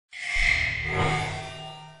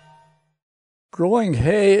Growing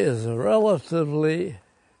hay is a relatively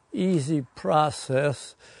easy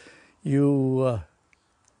process. You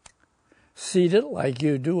seed it like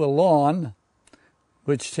you do a lawn,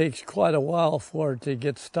 which takes quite a while for it to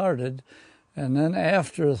get started. And then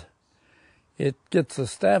after it gets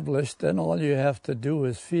established, then all you have to do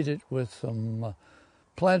is feed it with some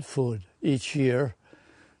plant food each year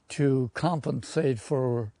to compensate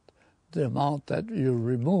for the amount that you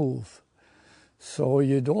remove. So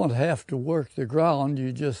you don't have to work the ground,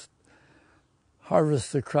 you just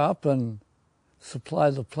harvest the crop and supply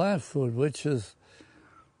the plant food, which is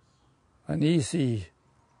an easy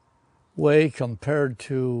way compared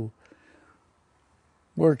to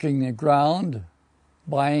working the ground,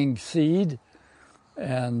 buying seed,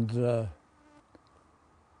 and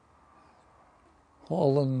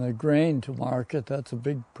hauling the grain to market. That's a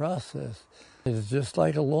big process. It's just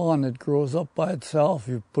like a lawn. It grows up by itself.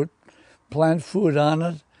 You put plant food on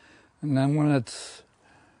it, and then when it's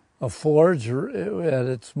a forage at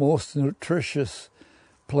its most nutritious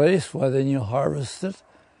place, well, then you harvest it.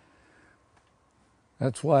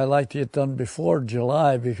 That's why I like to get done before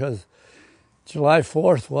July, because July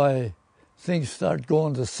 4th, why, things start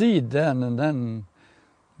going to seed then, and then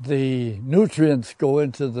the nutrients go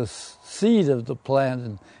into the seed of the plant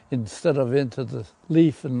and instead of into the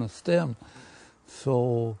leaf and the stem.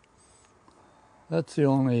 So that's the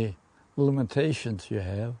only limitations you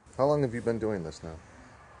have. How long have you been doing this now?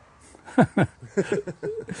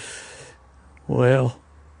 Well,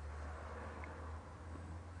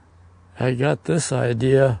 I got this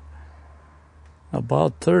idea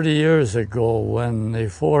about 30 years ago when the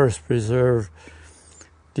Forest Preserve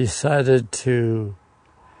decided to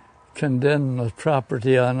condemn the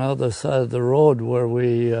property on the other side of the road where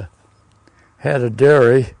we had a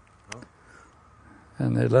dairy,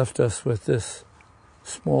 and they left us with this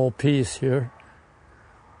small piece here.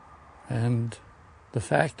 And the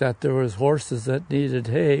fact that there was horses that needed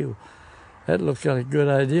hay, that looked like a good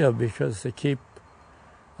idea, because they keep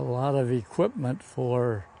a lot of equipment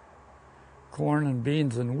for corn and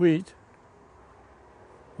beans and wheat.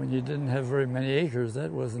 When you didn't have very many acres,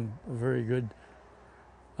 that wasn't a very good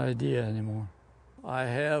idea anymore. I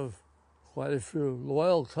have quite a few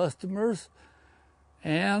loyal customers,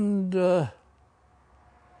 and the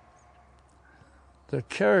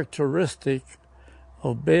characteristic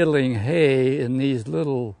of baling hay in these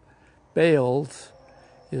little bales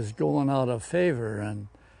is going out of favor, and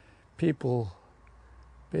people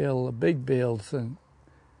bale the big bales and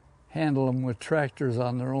handle them with tractors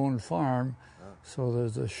on their own farm. So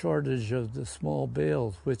there's a shortage of the small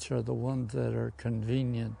bales, which are the ones that are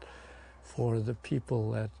convenient for the people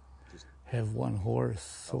that have one horse.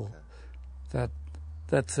 So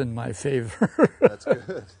that's in my favor. That's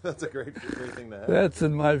good. That's a great thing to have. That's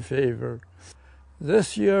in my favor.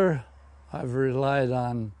 This year, I've relied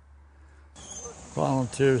on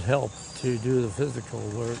volunteers' help to do the physical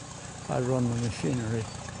work. I run the machinery.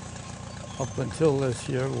 Up until this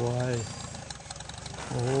year,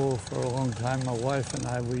 for a long time, my wife and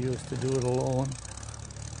I, we used to do it alone.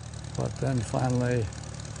 But then finally,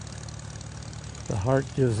 the heart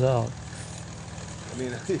gives out. I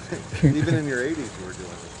mean, even in your 80s, you were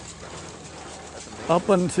doing it. That's amazing. Up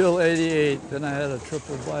until 88, then I had a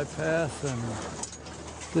triple bypass, and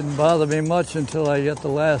didn't bother me much until I got the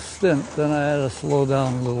last stint. Then I had to slow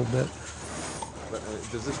down a little bit. But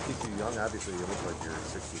does this keep you young? Obviously, you look like you're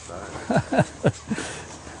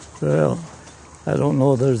 65. Well, I don't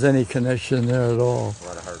know if there's any connection there at all. A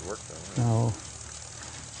lot of hard work, though. Right?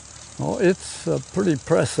 No, it's pretty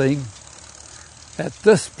pressing at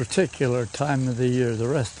this particular time of the year. The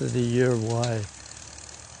rest of the year, why,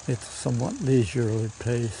 it's a somewhat leisurely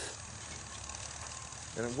pace.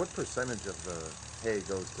 And what percentage of the hay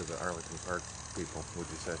goes to the Arlington Park people, would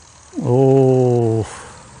you say? Oh,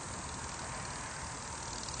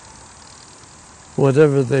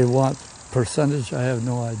 whatever they want percentage, I have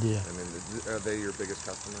no idea. I mean, are they your biggest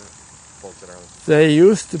customer, folks at Arlington? They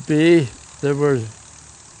used to be. There were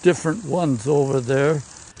different ones over there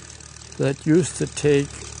that used to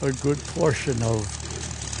take a good portion of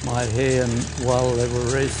my hay, and while they were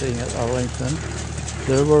racing at Arlington,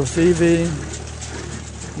 there was even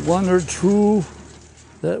one or two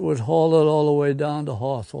that would haul it all the way down to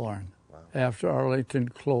Hawthorne. Wow. After Arlington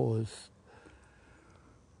closed.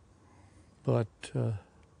 But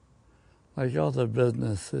like other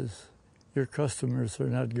businesses, your customers are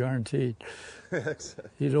not guaranteed.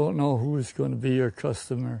 You don't know who's going to be your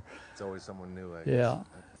customer. It's always someone new, I guess. Yeah.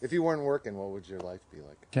 If you weren't working, what would your life be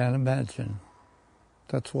like? Can't imagine.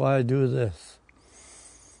 That's why I do this.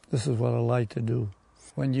 This is what I like to do.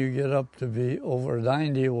 When you get up to be over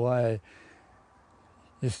 90, why,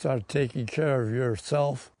 You start taking care of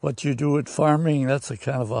yourself. What you do with farming, that's a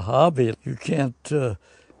kind of a hobby. You can't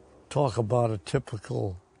talk about a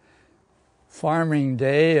typical farming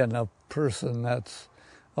day and a person that's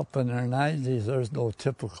up in their 90s. There's no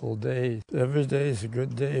typical day. Every day is a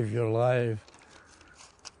good day of your life.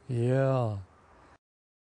 Yeah.